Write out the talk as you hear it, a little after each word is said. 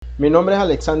Mi nombre es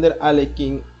Alexander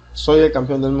Alekhine, soy el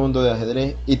campeón del mundo de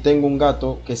ajedrez y tengo un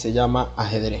gato que se llama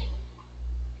Ajedrez.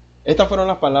 Estas fueron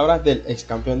las palabras del ex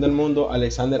campeón del mundo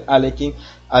Alexander Alekhine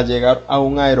al llegar a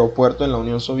un aeropuerto en la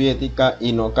Unión Soviética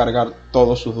y no cargar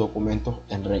todos sus documentos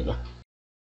en regla.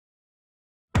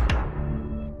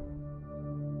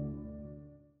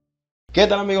 ¿Qué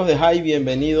tal amigos de Hi?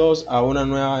 Bienvenidos a una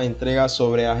nueva entrega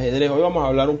sobre ajedrez. Hoy vamos a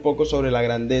hablar un poco sobre la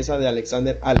grandeza de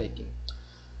Alexander Alekhine.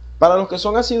 Para los que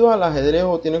son asiduos al ajedrez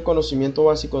o tienen conocimiento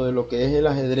básico de lo que es el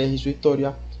ajedrez y su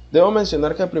historia, debo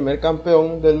mencionar que el primer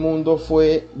campeón del mundo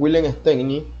fue Wilhelm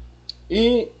Stengny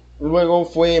y luego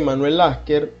fue Manuel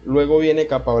Lasker, luego viene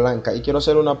Capablanca, y quiero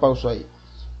hacer una pausa ahí.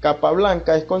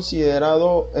 Capablanca es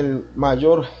considerado el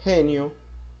mayor genio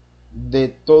de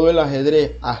todo el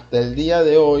ajedrez hasta el día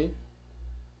de hoy,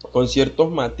 con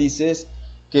ciertos matices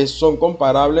que son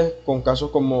comparables con casos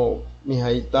como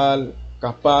Mijail Tal,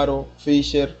 Kasparov,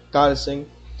 Fischer, Carlsen.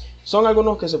 Son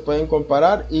algunos que se pueden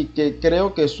comparar y que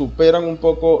creo que superan un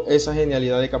poco esa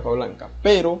genialidad de Capablanca.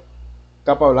 Pero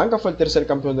Capablanca fue el tercer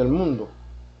campeón del mundo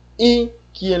y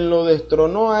quien lo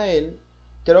destronó a él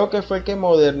creo que fue el que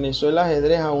modernizó el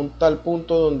ajedrez a un tal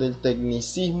punto donde el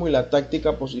tecnicismo y la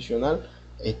táctica posicional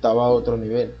estaba a otro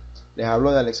nivel. Les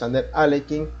hablo de Alexander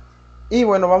Alekhine. Y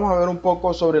bueno, vamos a ver un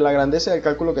poco sobre la grandeza del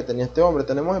cálculo que tenía este hombre.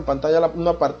 Tenemos en pantalla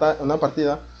una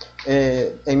partida.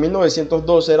 En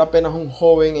 1912 era apenas un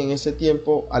joven en ese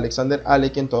tiempo. Alexander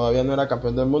Alekhine todavía no era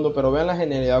campeón del mundo, pero vean la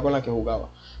genialidad con la que jugaba.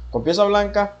 Con pieza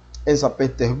blanca en San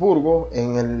Petersburgo,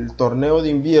 en el torneo de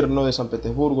invierno de San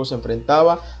Petersburgo, se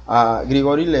enfrentaba a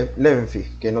Grigori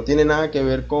Levinsky, que no tiene nada que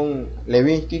ver con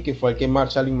Levinsky, que fue el que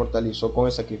Marshall inmortalizó con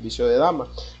el sacrificio de dama.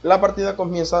 La partida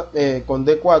comienza con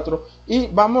D4 y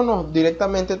vámonos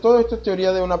directamente. Todo esto es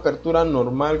teoría de una apertura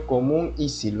normal, común y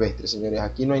silvestre, señores.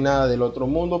 Aquí no hay nada del otro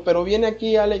mundo, pero viene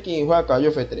aquí Alekhine y juega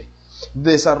caballo F3.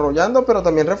 Desarrollando pero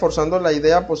también reforzando la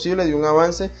idea posible de un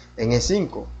avance en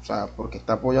E5, o sea, porque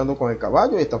está apoyando con el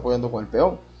caballo y está apoyando con el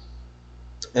peón.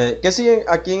 ¿Qué sigue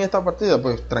aquí en esta partida?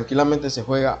 Pues tranquilamente se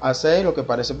juega A6, lo que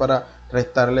parece para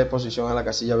restarle posición a la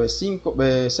casilla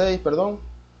B6, perdón.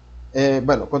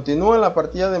 Bueno, continúa la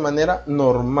partida de manera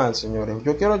normal, señores.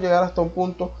 Yo quiero llegar hasta un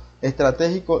punto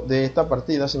estratégico de esta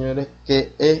partida, señores,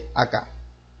 que es acá.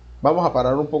 Vamos a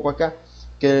parar un poco acá.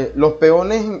 Que los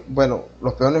peones, bueno,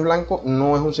 los peones blancos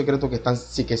no es un secreto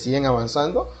que siguen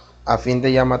avanzando a fin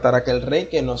de ya matar a aquel rey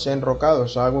que no se ha enrocado.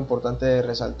 Eso es algo importante de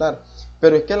resaltar.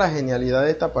 Pero es que la genialidad de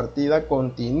esta partida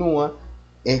continúa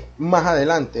más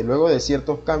adelante. Luego de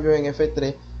ciertos cambios en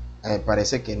F3,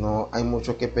 parece que no hay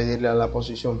mucho que pedirle a la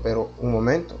posición. Pero un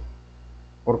momento,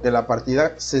 porque la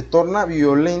partida se torna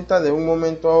violenta de un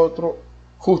momento a otro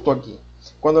justo aquí.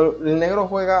 Cuando el negro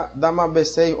juega dama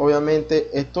B6,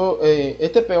 obviamente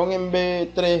este peón en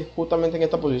B3, justamente en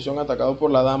esta posición atacado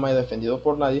por la dama y defendido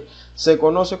por nadie, se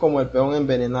conoce como el peón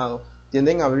envenenado.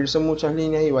 Tienden a abrirse muchas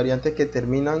líneas y variantes que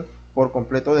terminan por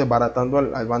completo desbaratando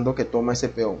al bando que toma ese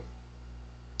peón.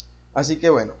 Así que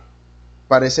bueno,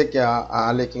 parece que a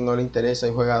Alekhine no le interesa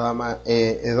y juega dama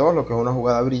E2, lo que es una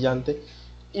jugada brillante.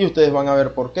 Y ustedes van a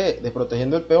ver por qué,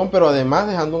 desprotegiendo el peón, pero además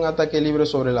dejando un ataque libre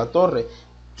sobre la torre,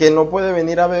 que no puede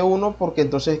venir a B1 porque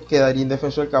entonces quedaría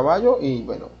indefenso el caballo y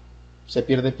bueno, se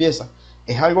pierde pieza.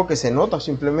 Es algo que se nota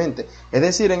simplemente. Es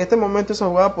decir, en este momento esa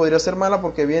jugada podría ser mala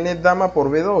porque viene dama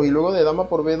por B2 y luego de dama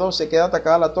por B2 se queda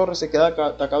atacada la torre, se queda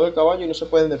atacado el caballo y no se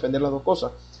pueden defender las dos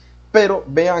cosas. Pero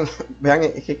vean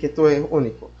es que esto es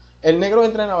único. El negro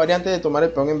entra en la variante de tomar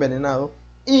el peón envenenado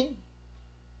y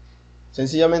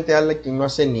sencillamente Alekhine no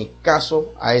hace ni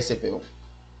caso a ese peón.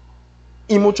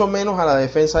 Y mucho menos a la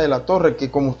defensa de la torre,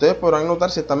 que como ustedes podrán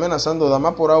notar se está amenazando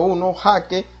dama por A1,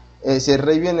 jaque, si el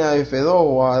rey viene a F2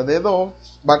 o a D2,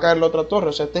 va a caer la otra torre.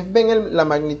 O sea, ustedes ven la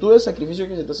magnitud del sacrificio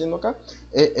que se está haciendo acá,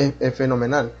 es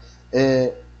fenomenal.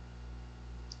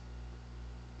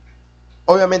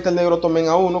 Obviamente el negro toma en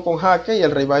A1 con jaque y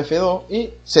el rey va a F2 y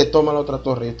se toma la otra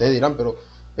torre. Y ustedes dirán,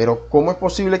 pero ¿cómo es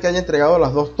posible que haya entregado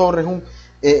las dos torres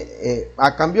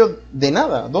a cambio de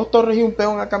nada? Dos torres y un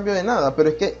peón a cambio de nada. Pero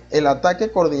es que el ataque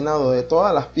coordinado de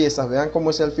todas las piezas, vean cómo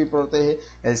ese alfil protege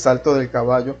el salto del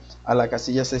caballo a la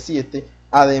casilla C7.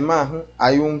 Además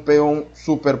hay un peón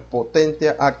súper potente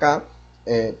acá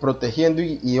protegiendo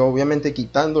y obviamente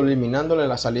quitándole, eliminándole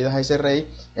las salidas a ese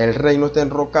rey. El rey no está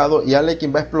enrocado y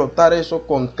Alekhine va a explotar eso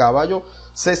con caballo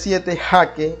C7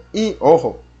 jaque. Y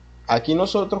ojo, aquí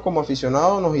nosotros como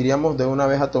aficionados nos iríamos de una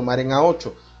vez a tomar en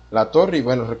A8 la torre y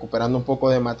bueno, recuperando un poco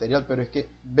de material. Pero es que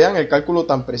vean el cálculo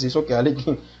tan preciso que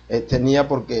Alekhine tenía,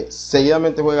 porque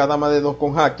seguidamente juega dama D2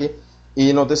 con jaque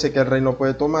y nótese que el rey no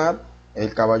puede tomar,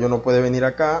 El caballo no puede venir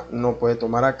acá, no puede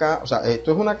tomar acá. O sea,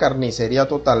 esto es una carnicería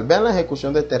total. Vean la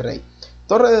ejecución de este rey.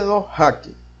 Torre de 2,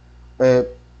 jaque.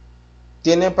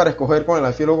 Tiene para escoger con el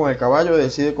alfil o con el caballo.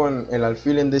 Decide con el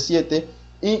alfil en D7.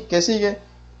 ¿Y qué sigue?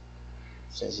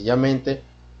 Sencillamente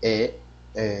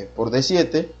por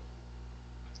D7.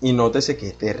 Y nótese que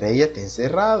este rey está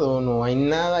encerrado. No hay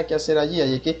nada que hacer allí.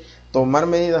 Hay que tomar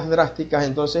medidas drásticas.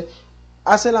 Entonces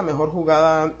hace la mejor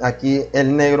jugada aquí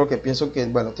el negro, que pienso que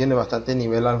bueno, tiene bastante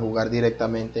nivel al jugar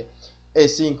directamente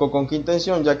E5. ¿Con qué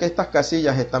intención? Ya que estas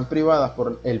casillas están privadas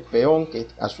por el peón, que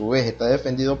a su vez está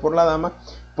defendido por la dama,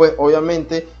 pues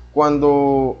obviamente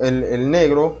cuando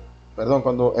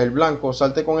cuando el blanco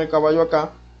salte con el caballo acá,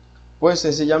 pues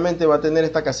sencillamente va a tener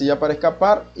esta casilla para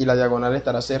escapar y la diagonal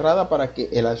estará cerrada para que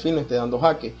el alfil no esté dando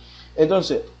jaque.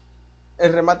 Entonces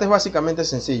el remate es básicamente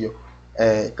sencillo.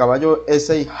 Caballo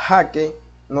E6 jaque.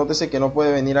 Nótese que no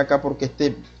puede venir acá porque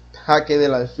este jaque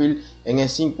del alfil en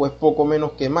E5 es poco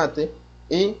menos que mate.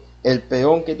 Y el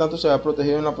peón que tanto se va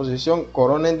protegido en la posición,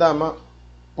 corona en dama,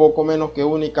 poco menos que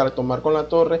única al tomar con la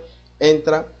torre.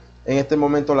 Entra en este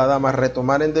momento la dama a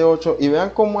retomar en D8. Y vean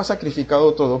cómo ha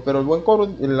sacrificado todo. Pero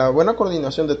la buena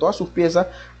coordinación de todas sus piezas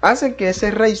hace que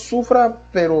ese rey sufra,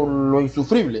 pero lo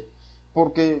insufrible.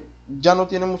 Porque ya no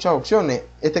tiene muchas opciones.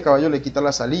 Este caballo le quita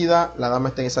la salida, la dama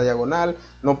está en esa diagonal,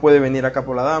 no puede venir acá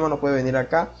por la dama, no puede venir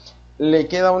acá. Le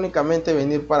queda únicamente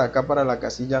venir para acá, para la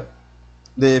casilla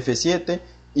de F7.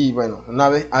 Y bueno, una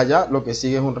vez allá, lo que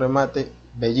sigue es un remate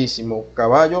bellísimo.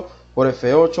 Caballo por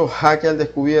F8, jaque al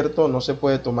descubierto. No se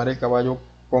puede tomar el caballo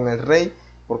con el rey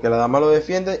porque la dama lo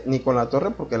defiende, ni con la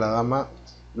torre porque la dama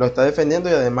lo está defendiendo,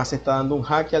 y además se está dando un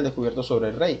jaque al descubierto sobre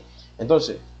el rey.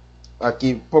 Entonces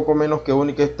aquí poco menos que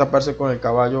único es taparse con el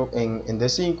caballo en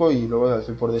D5 y luego de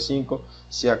alfil por D5.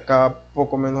 Se acaba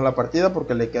poco menos la partida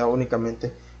porque le queda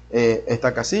únicamente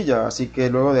esta casilla. Así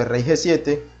que luego de rey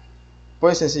G7,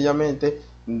 pues sencillamente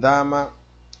dama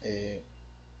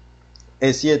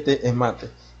E7 es mate.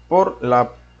 Por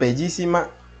la bellísima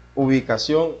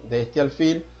ubicación de este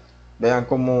alfil. Vean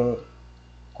cómo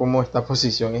esta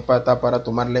posición es para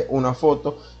tomarle una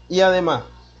foto. Y además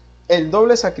el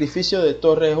doble sacrificio de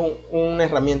torre es una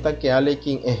herramienta que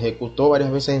Alekhine ejecutó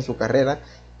varias veces en su carrera.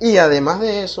 Y además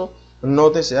de eso,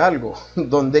 nótese algo,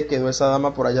 donde quedó esa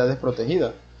dama por allá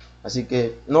desprotegida. Así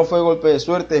que no fue golpe de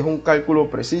suerte, es un cálculo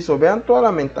preciso. Vean toda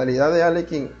la mentalidad de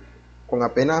Alekhine con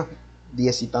apenas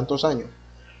 10 y tantos años.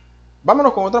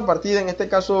 Vámonos con otra partida. En este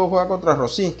caso juega contra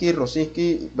Rosinski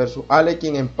versus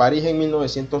Alekhine en París en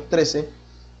 1913.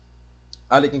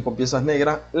 Alekhine con piezas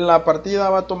negras. La partida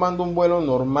va tomando un vuelo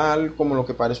normal, como lo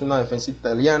que parece una defensa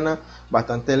italiana,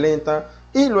 bastante lenta.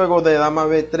 Y luego de dama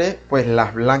B3, pues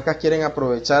las blancas quieren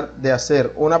aprovechar de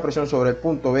hacer una presión sobre el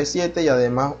punto B7 y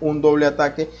además un doble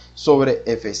ataque sobre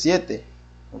F7.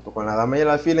 Junto con la dama y el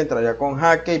alfil entraría con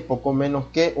jaque y poco menos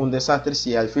que un desastre.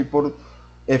 Si alfil por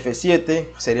F7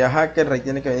 sería jaque, el rey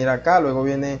tiene que venir acá, luego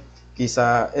viene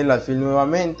quizá el alfil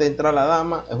nuevamente, entra la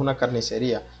dama, es una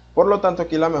carnicería. Por lo tanto,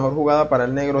 aquí la mejor jugada para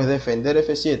el negro es defender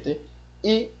F7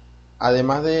 y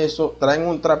además de eso traen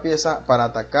otra pieza para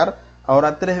atacar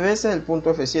ahora 3 veces el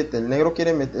punto F7.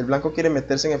 El blanco quiere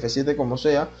meterse en F7 como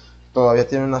sea. Todavía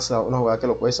tiene una jugada que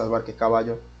lo puede salvar, que es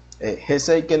caballo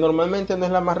G6, que normalmente no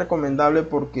es la más recomendable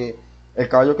porque el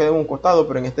caballo queda en un costado,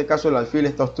 pero en este caso el alfil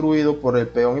está obstruido por el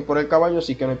peón y por el caballo,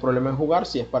 así que no hay problema en jugar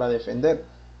si es para defender.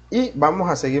 Y vamos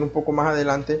a seguir un poco más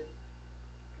adelante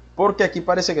porque aquí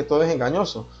parece que todo es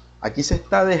engañoso. Aquí se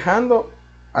está dejando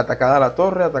atacada la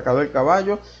torre, atacado el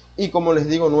caballo, y como les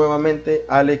digo nuevamente,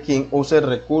 Alekhine usa el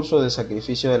recurso del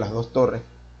sacrificio de las dos torres.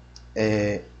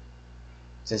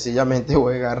 Sencillamente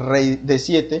juega rey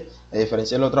D7, a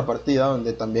diferencia de la otra partida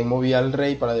donde también movía al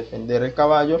rey para defender el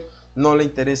caballo. No le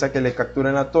interesa que le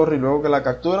capturen la torre, y luego que la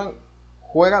capturan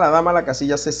juega la dama a la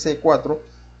casilla CC4,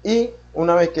 y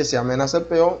una vez que se amenaza el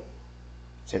peón,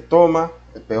 se toma,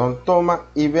 el peón toma.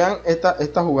 Y vean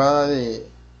esta jugada de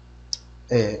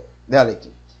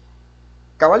Alekhine.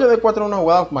 Caballo D4 es una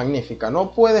jugada magnífica.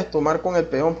 No puedes tomar con el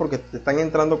peón porque te están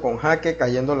entrando con jaque,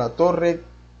 cayendo la torre,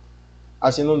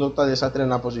 haciendo un total desastre en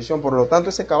la posición. Por lo tanto,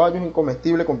 ese caballo es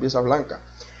incomestible con pieza blanca.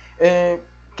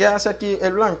 ¿Qué hace aquí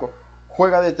el blanco?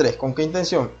 Juega D3. ¿Con qué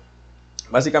intención?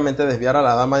 Básicamente desviar a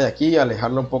la dama de aquí,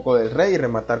 alejarla un poco del rey y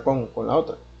rematar con la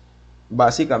otra.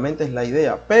 Básicamente es la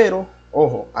idea. Pero,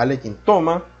 ojo, Alekhine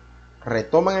toma,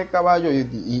 retoman el caballo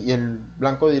y el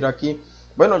blanco dirá aquí: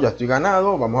 bueno, ya estoy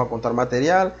ganado, vamos a contar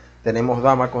material. Tenemos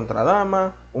dama contra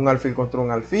dama, un alfil contra un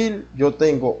alfil. Yo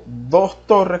tengo 2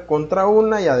 torres contra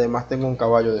una y además tengo un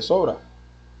caballo de sobra.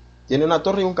 Tiene una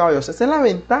torre y un caballo. O sea, esa es la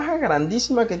ventaja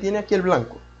grandísima que tiene aquí el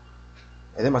blanco.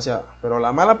 Es demasiada. Pero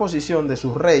la mala posición de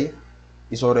su rey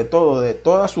y sobre todo de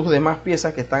todas sus demás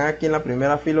piezas que están aquí en la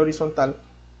primera fila horizontal,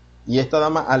 y esta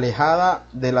dama alejada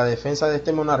de la defensa de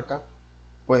este monarca,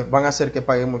 pues van a hacer que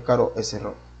pague muy caro ese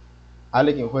error.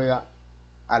 Alekhine juega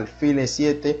alfil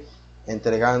E7,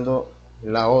 entregando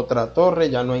la otra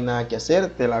torre. Ya no hay nada que hacer,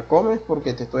 te la comes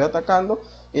porque te estoy atacando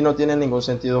y no tiene ningún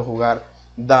sentido jugar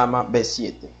dama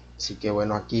B7. Así que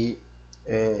bueno, aquí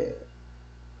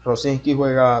Rosinski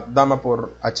juega dama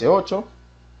por H8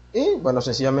 y bueno,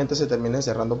 sencillamente se termina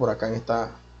encerrando por acá en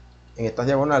estas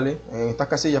diagonales, en estas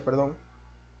casillas, perdón,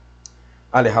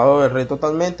 alejado del rey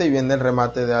totalmente, y viene el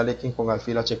remate de Alekhine con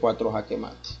alfil H4 jaque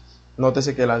mate.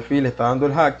 Nótese que el alfil está dando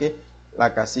el jaque,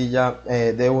 la casilla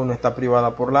D1 está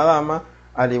privada por la dama,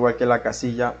 al igual que la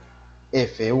casilla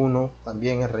F1,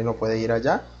 también el rey no puede ir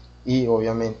allá, y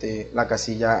obviamente la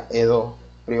casilla E2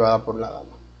 privada por la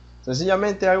dama.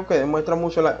 Sencillamente algo que demuestra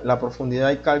mucho la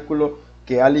profundidad y cálculo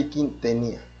que Alekhine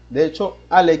tenía. De hecho,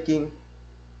 Alekhine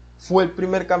fue el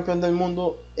primer campeón del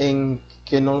mundo en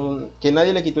que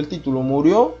nadie le quitó el título.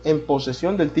 Murió en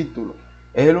posesión del título.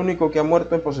 Es el único que ha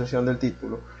muerto en posesión del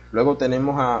título. Luego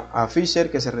tenemos a Fischer,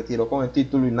 que se retiró con el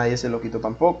título y nadie se lo quitó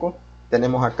tampoco.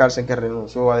 Tenemos a Carlsen, que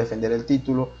renunció a defender el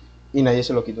título y nadie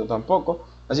se lo quitó tampoco.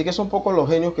 Así que son pocos los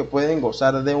genios que pueden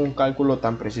gozar de un cálculo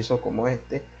tan preciso como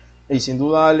este. Y sin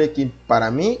duda Alekhine,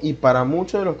 para mí y para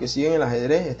muchos de los que siguen el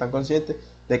ajedrez, están conscientes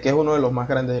de que es uno de los más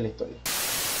grandes de la historia.